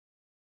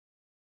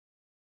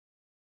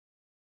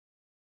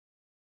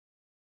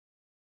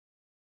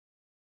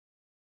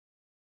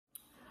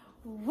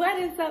What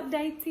is up,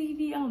 Day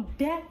TV? I'm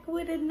back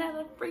with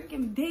another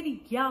freaking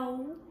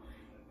video.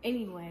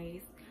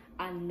 Anyways,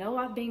 I know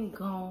I've been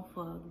gone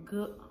for a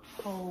good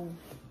whole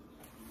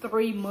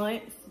 3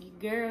 months. Your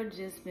girl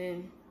just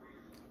been,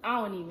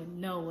 I don't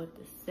even know what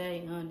to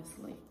say,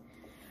 honestly.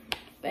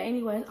 But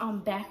anyways, I'm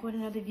back with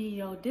another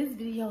video. This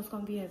video is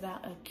gonna be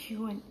about a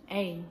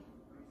Q&A.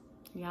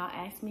 Y'all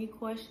ask me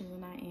questions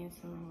and I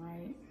answer them,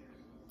 right?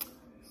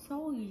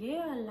 So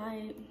yeah,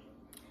 like,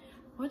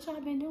 what y'all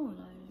been doing?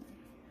 Like,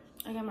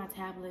 I got my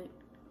tablet,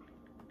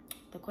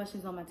 the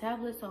questions on my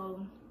tablet,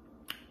 so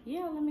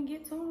yeah, let me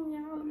get to them,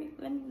 y'all. Let me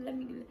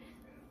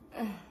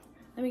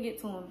get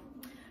to them.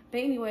 But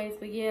anyways,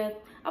 but yeah,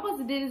 I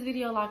supposed to did this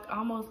video like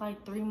almost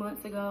 3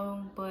 months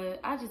ago, but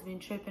I just been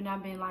tripping.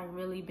 I've been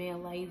really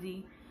being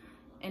lazy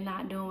and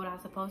not doing what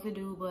I'm supposed to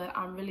do, but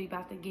I'm really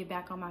about to get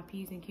back on my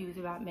P's and Q's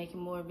about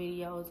making more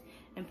videos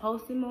and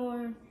posting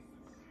more,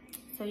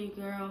 so your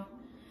girl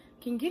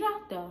can get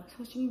out there,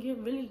 so she can get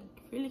really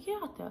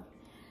get out there.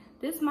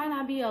 This might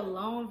not be a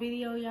long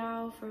video,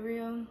 y'all, for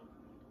real.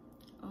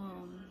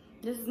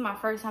 This is my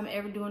first time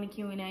ever doing a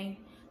Q&A,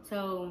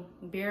 so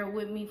bear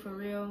with me for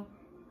real.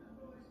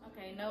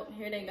 Okay, nope,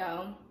 here they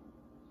go.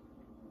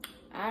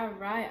 All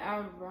right.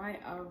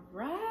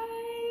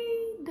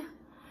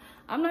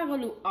 I'm not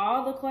gonna do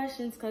all the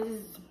questions because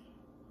it's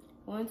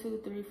 1,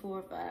 2, 3,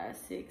 4, 5,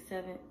 6,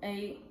 7,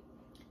 8,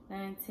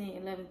 9, 10,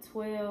 11,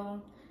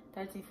 12,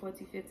 13,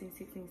 14, 15,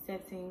 16,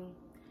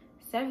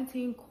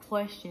 17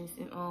 questions,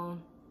 and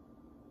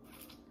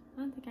I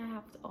don't think I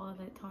have all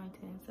that time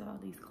to answer all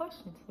these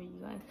questions for you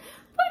guys,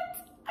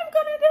 but I'm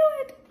gonna do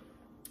it.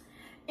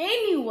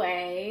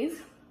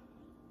 Anyways,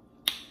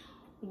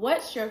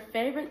 what's your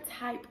favorite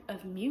type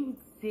of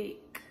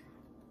music?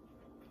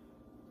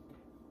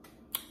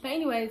 But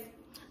anyways,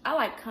 I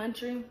like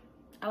country,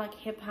 I like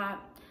hip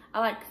hop, I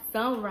like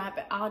some rap.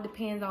 It all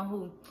depends on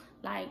who.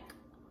 Like,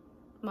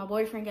 my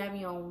boyfriend got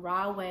me on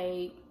Rod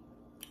Wave,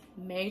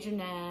 Major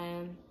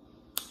 9,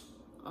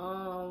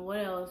 what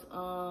else?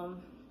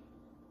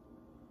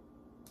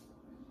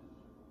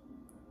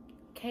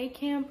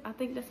 K-Camp, I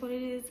think that's what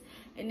it is.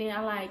 And then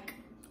I like,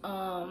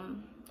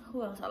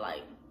 who else I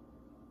like?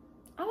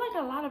 I like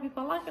a lot of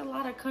people. I like a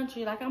lot of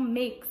country. Like, I'm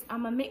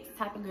a mixed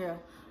type of girl.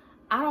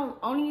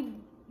 Only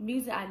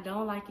music I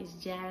don't like is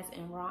jazz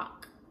and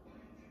rock.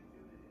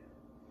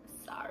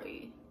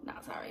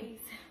 Not sorry.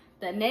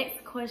 The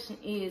next question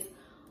is,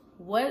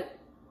 what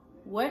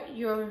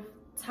your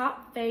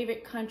top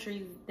favorite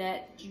countries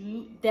that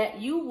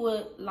you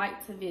would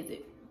like to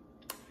visit?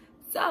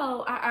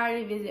 So I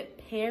already visited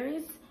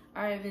Paris.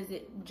 I already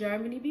visited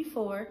Germany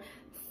before,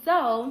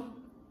 so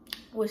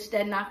which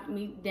that knocked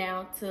me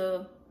down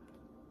to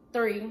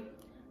 3,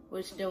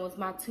 which that was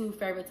my 2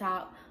 favorite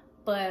top.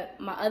 But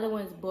my other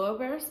one is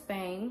Bulgaria,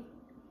 Spain,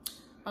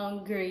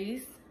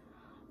 Greece,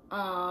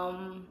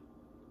 what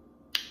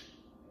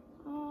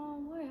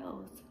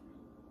else?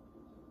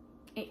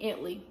 And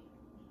Italy.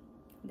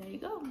 There you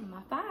go,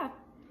 my 5.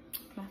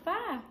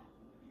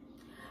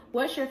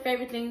 What's your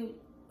favorite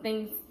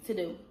things to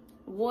do?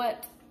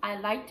 What I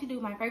like to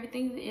do, my favorite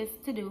thing is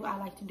to do, I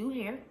like to do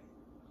hair.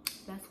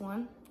 That's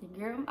one.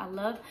 Your girl,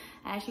 I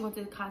actually went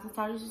to the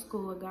cosmetology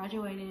school, I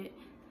graduated.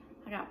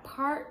 I got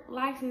part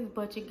license,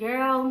 but your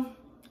girl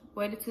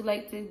waited too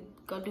late to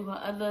go do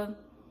her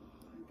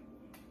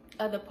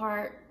other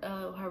part,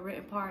 her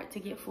written part, to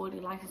get fully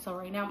licensed. So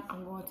right now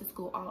I'm going to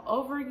school all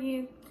over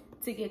again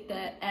to get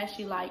that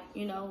actually, like,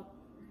 you know,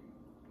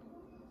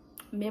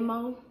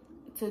 memo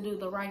to do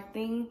the right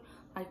thing,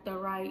 like the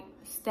right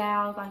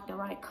styles, like the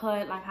right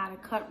cut, like how to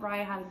cut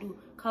right, how to do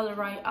color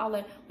right, all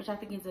that, which I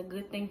think is a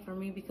good thing for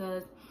me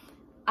because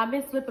I've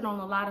been slipping on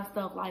a lot of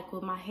stuff, like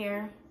with my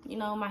hair, you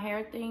know, my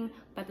hair thing,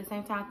 but at the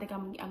same time I think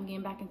I'm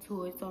getting back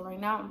into it. So right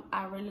now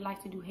I really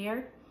like to do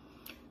hair.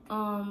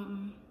 I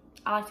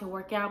like to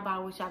work out, by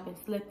which I've been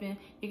slipping.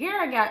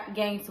 Your girl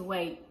gained some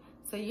weight,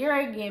 so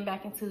you're getting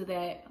back into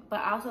that.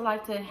 But I also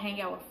like to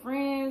hang out with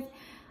friends.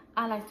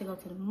 I like to go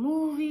to the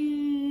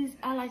movies.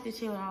 I like to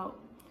chill out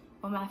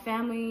with my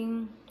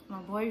family,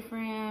 my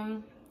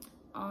boyfriend,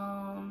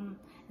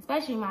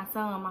 especially my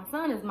son. My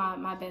son is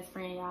my best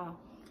friend, y'all.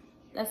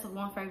 That's the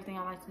one favorite thing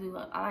I like to do.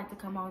 I like to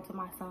come home to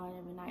my son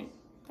every night.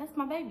 That's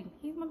my baby.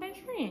 He's my best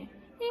friend.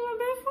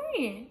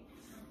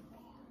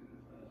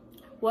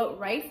 What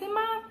race am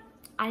I?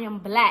 I am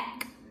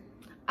black.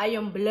 I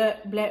am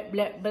black. I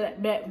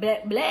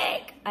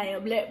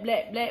am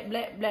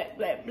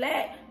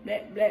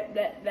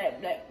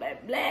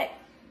black.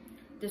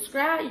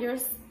 Describe your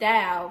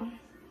style.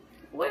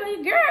 Well,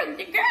 your girl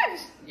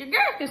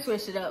can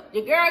switch it up.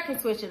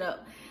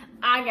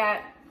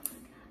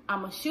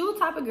 I'm a shoe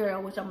type of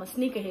girl, which I'm a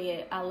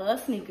sneakerhead. I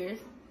love sneakers.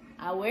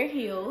 I wear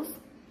heels,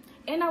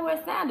 and I wear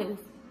sandals.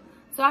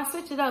 So I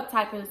switch it up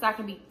type of, so I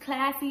can be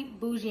classy,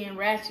 bougie, and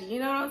ratchet. You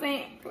know what I'm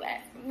saying?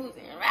 Classy,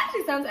 bougie, and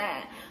ratchet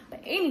sometimes.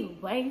 But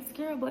anyways,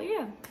 girl, but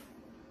yeah,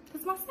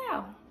 that's my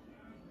style.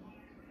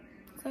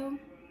 So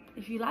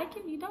if you like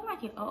it, you don't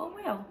like it, oh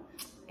well.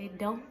 It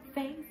don't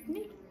faze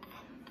me.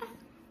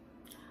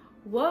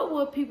 What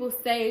would people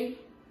say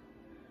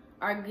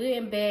are good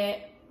and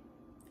bad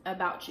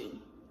about you?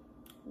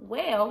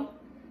 Well,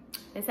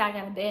 they say I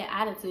got a bad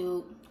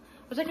attitude,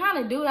 which I kind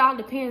of do. It all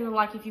depends on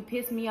like if you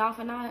piss me off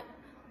or not.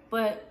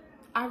 But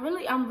I'm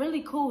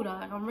really cool though.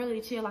 Like, I'm really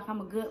chill. Like,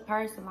 I'm a good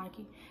person. Like,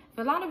 if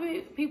a lot of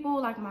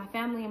people, like my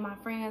family and my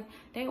friends,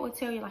 they will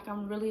tell you like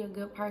I'm really a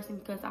good person,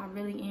 because I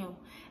really am.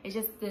 It's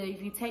just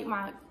if you take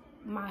my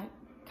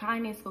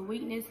kindness for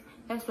weakness,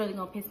 that's really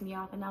gonna piss me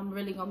off, and I'm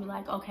really gonna be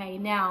like, okay,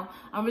 now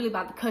I'm really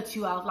about to cut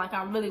you off. Like,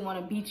 I really want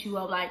to beat you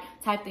up, like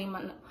type thing.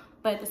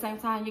 But at the same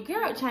time, your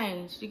girl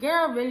changed. Your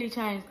girl really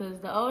changed, because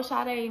the old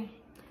Sade,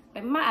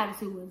 like, my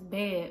attitude was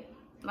bad.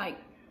 Like,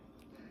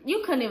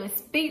 you couldn't even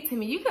speak to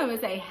me. You couldn't even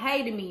say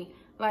hey to me.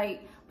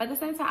 Like, but at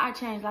the same time, I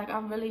changed. Like,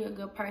 I'm really a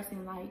good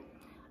person. Like,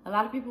 a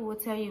lot of people will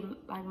tell you,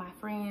 like my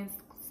friends,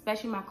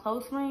 especially my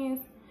close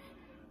friends,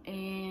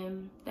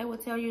 and they will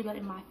tell you,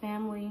 like, my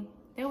family,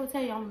 they will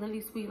tell you I'm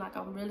really sweet. Like,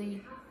 I'm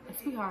really a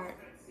sweetheart,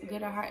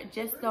 good at heart.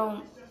 Just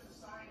don't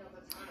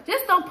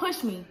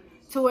push me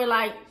to where,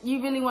 like,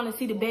 you really want to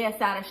see the bad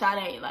side of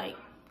Sade. Like,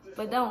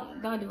 but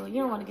don't do it.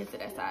 You don't want to get to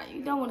that side.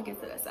 You don't want to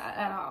get to that side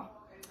at all.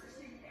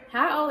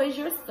 How old is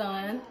your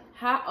son?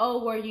 How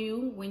old were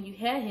you when you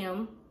had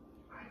him?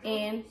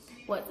 And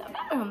what's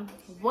about him?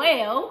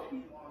 Well,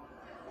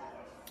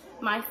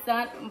 my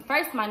son,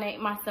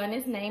 my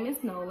son's name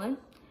is Nolan.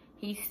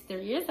 He's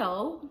 3 years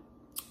old.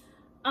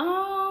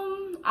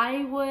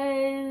 I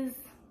was,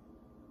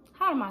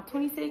 how old am I,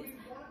 26?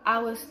 I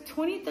was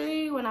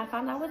 23 when I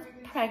found out I was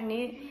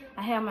pregnant.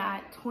 I had him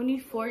at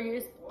 24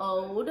 years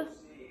old.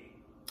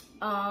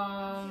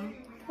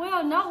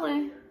 Well,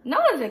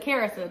 Nolan's a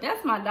character.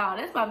 That's my dog.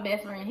 That's my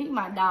best friend. He's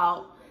my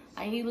dog.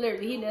 Like,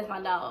 that's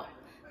my dog.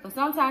 But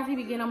sometimes he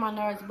be getting on my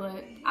nerves,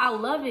 but I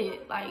love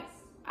it. Like,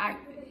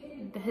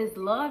 his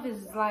love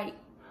is like,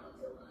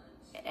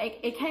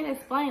 it can't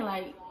explain.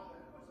 Like,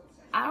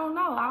 I don't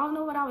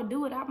know what I would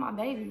do without my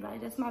baby.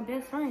 Like, that's my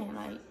best friend.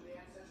 Like,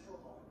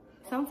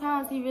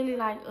 sometimes he really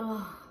like,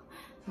 ugh,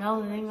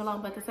 Nolan, leave me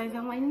alone. But at the same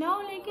time, I'm like,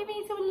 Nolan, give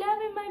me some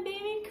loving, my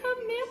baby.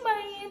 Come here,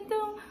 my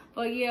angel.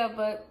 But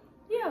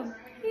yeah,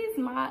 he's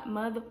my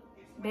mother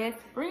best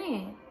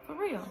friend, for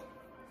real.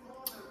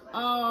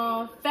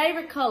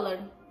 Favorite color.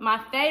 My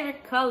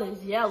favorite color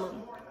is yellow.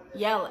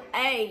 Yellow,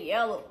 ay,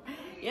 yellow.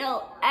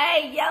 Yellow,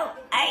 ay, yellow,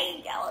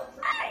 ay, yellow,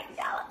 ay,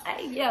 yellow,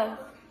 ay, yellow.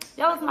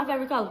 Yellow is my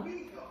favorite color.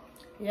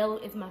 Yellow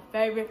is my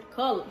favorite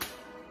color.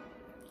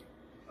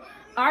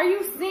 Are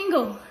you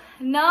single?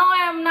 No,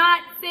 I'm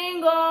not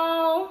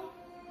single.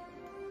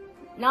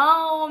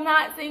 No, I'm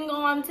not single.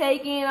 I'm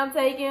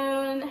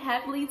taken,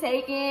 happily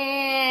taken.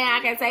 I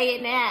can say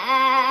it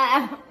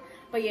now.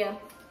 But yeah,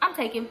 I'm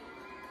taken.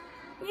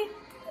 Yeah,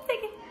 I'm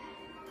taken.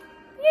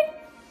 Yeah.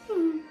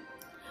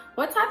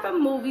 What type of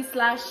movies /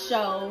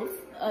 shows,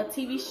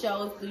 TV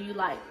shows do you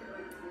like?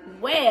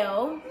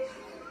 Well,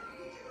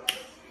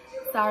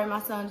 sorry,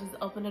 my son just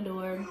opened the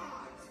door.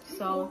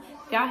 So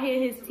if y'all hear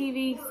his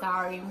TV,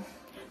 sorry.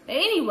 But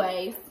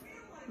anyways,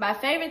 my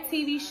favorite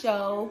TV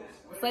show,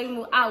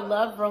 I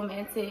love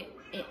romantic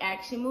and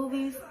action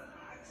movies.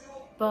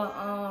 But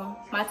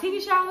my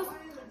TV shows,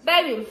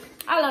 baby,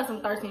 I love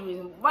some 13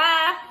 Reasons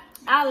Why.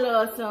 I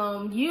love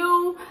some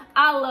You.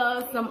 I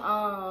love some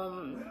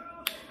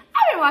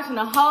I've been watching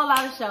a whole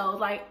lot of shows.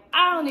 Like,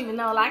 I don't even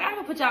know. Like, I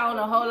can put y'all on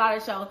a whole lot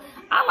of shows.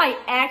 I like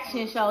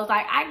action shows.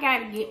 Like, I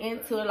gotta get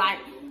into it. Like,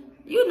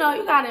 you know,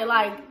 you gotta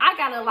like, I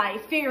gotta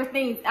like figure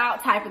things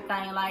out type of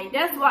thing. Like,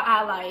 that's what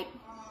I like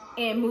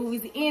in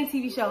movies and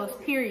TV shows,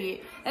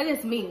 period. That's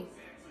just me.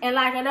 And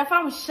like, and if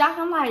I'm shocked,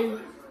 I'm like, what?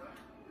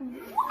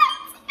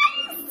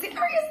 Are you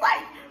serious?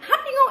 Like, how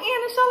you gonna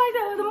end a show like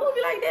that with a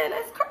movie like that?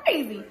 That's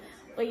crazy.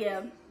 But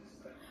yeah.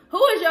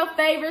 Who is your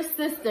favorite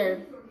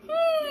sister?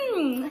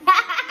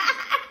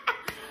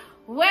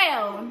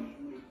 Well,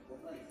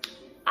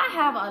 I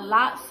have a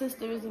lot of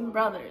sisters and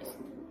brothers.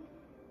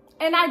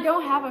 And I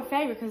don't have a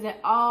favorite, because they're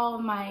all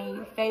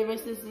my favorite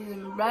sisters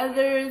and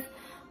brothers.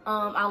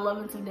 I love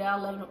them to death. I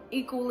love them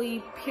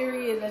equally,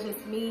 period. That's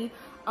just me.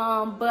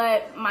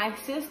 But my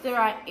sister,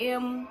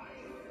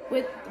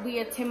 we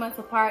are 10 months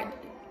apart.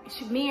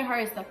 Me and her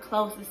is the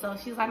closest, so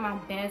she's like my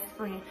best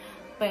friend.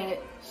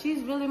 But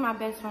she's really my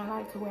best friend,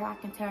 like, to where I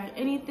can tell her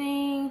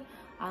anything.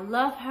 I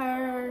love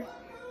her.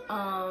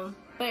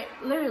 But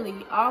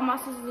literally, all my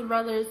sisters and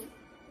brothers,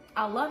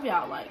 I love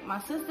y'all. Like, my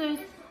sisters,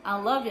 I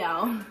love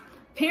y'all.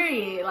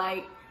 Period.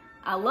 Like,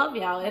 I love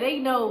y'all. It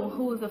ain't no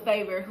who's a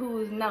favorite,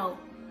 who's no.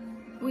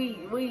 We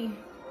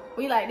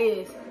like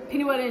this.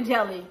 Peanut butter and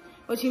jelly.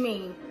 What you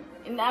mean?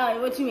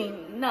 What you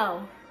mean?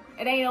 No.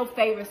 It ain't no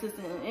favorite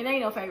sister. It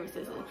ain't no favorite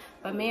sister.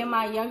 But me and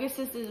my younger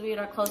sisters, we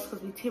are close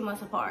because we 10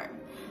 months apart.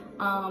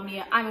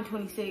 Yeah, I'm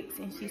 26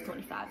 and she's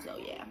 25, so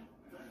yeah.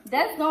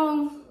 That's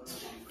gonna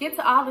get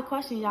to all the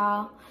questions,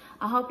 y'all.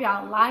 I hope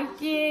y'all like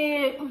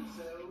it.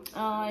 If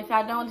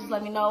y'all don't, just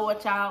let me know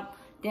what y'all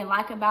didn't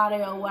like about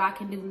it or what I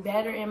can do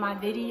better in my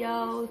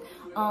videos.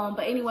 But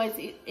anyways,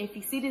 if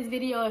you see this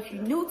video, if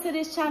you're new to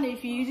this channel,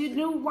 if you're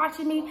new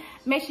watching me,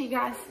 make sure you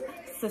guys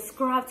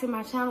subscribe to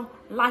my channel,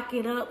 like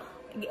it up,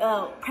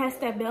 press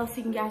that bell so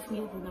you can guys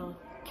get the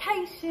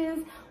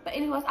notifications. But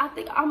anyways, I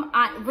think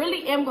I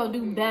really am gonna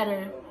do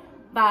better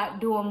by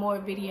doing more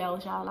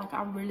videos, y'all. Like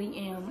I really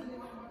am.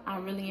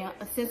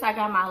 Since I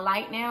got my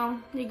light now,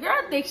 your girl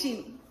thinks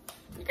she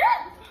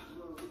girl.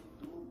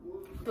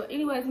 But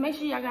anyways, make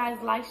sure y'all guys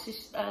like,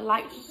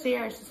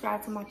 share, and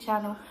subscribe to my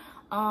channel.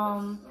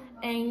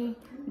 And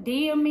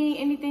DM me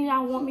anything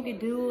y'all want me to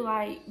do,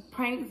 like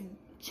pranks,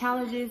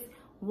 challenges,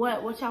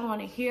 what y'all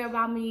want to hear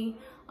about me.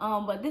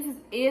 But this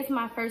is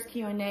my first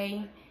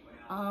Q&A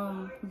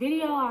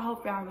video. I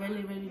hope y'all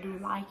really do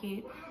like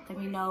it. Let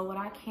me know what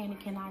I can and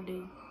cannot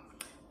do.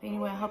 But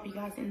anyway, I hope you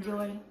guys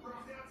enjoy.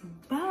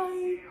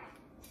 Bye.